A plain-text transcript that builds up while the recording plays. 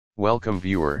Welcome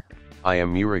viewer, I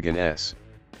am Murugan S.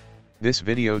 This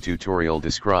video tutorial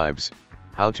describes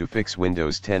how to fix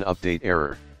Windows 10 update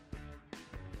error.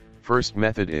 First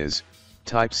method is,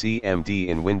 type CMD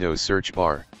in Windows search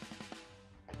bar.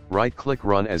 Right-click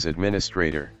Run as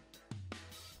administrator.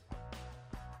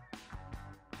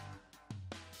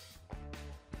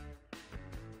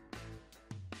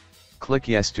 Click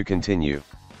Yes to continue.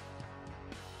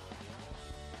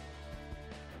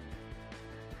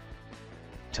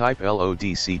 Type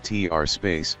lodctr/r.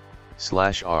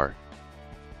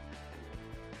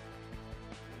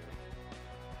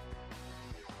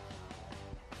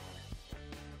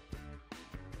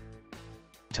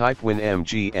 Type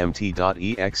winmgmt.exe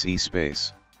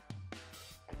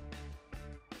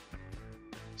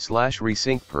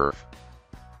 /resync_perf.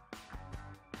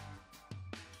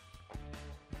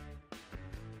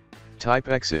 Type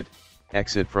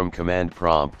exit from command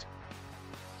prompt.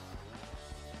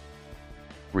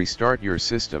 Restart your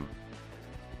system.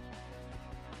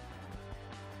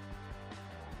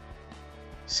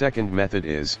 Second method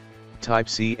is, type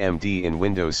CMD in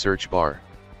Windows search bar.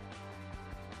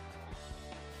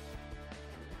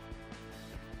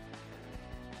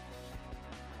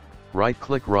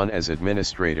 Right-click Run as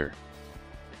administrator.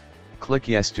 Click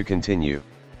Yes to continue.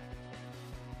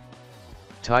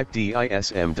 Type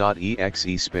dism.exe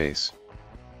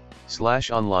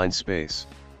 /online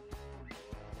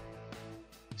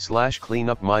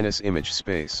 /cleanup-image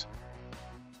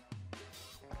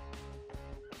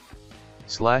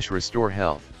 /restore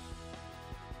health.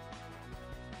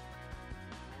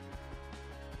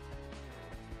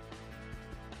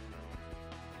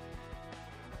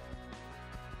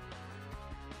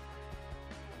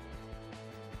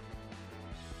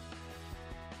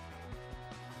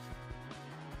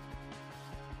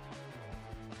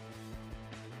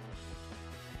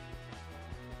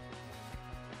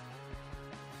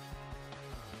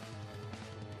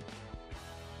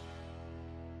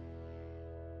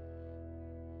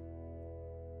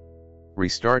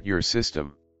 Restart your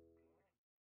system.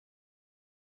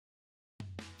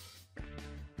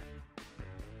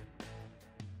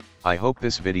 I hope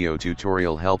this video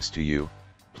tutorial helps to you.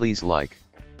 Please like,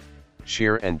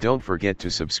 share and don't forget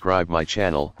to subscribe my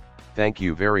channel. Thank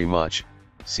you very much.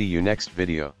 See you next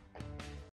video.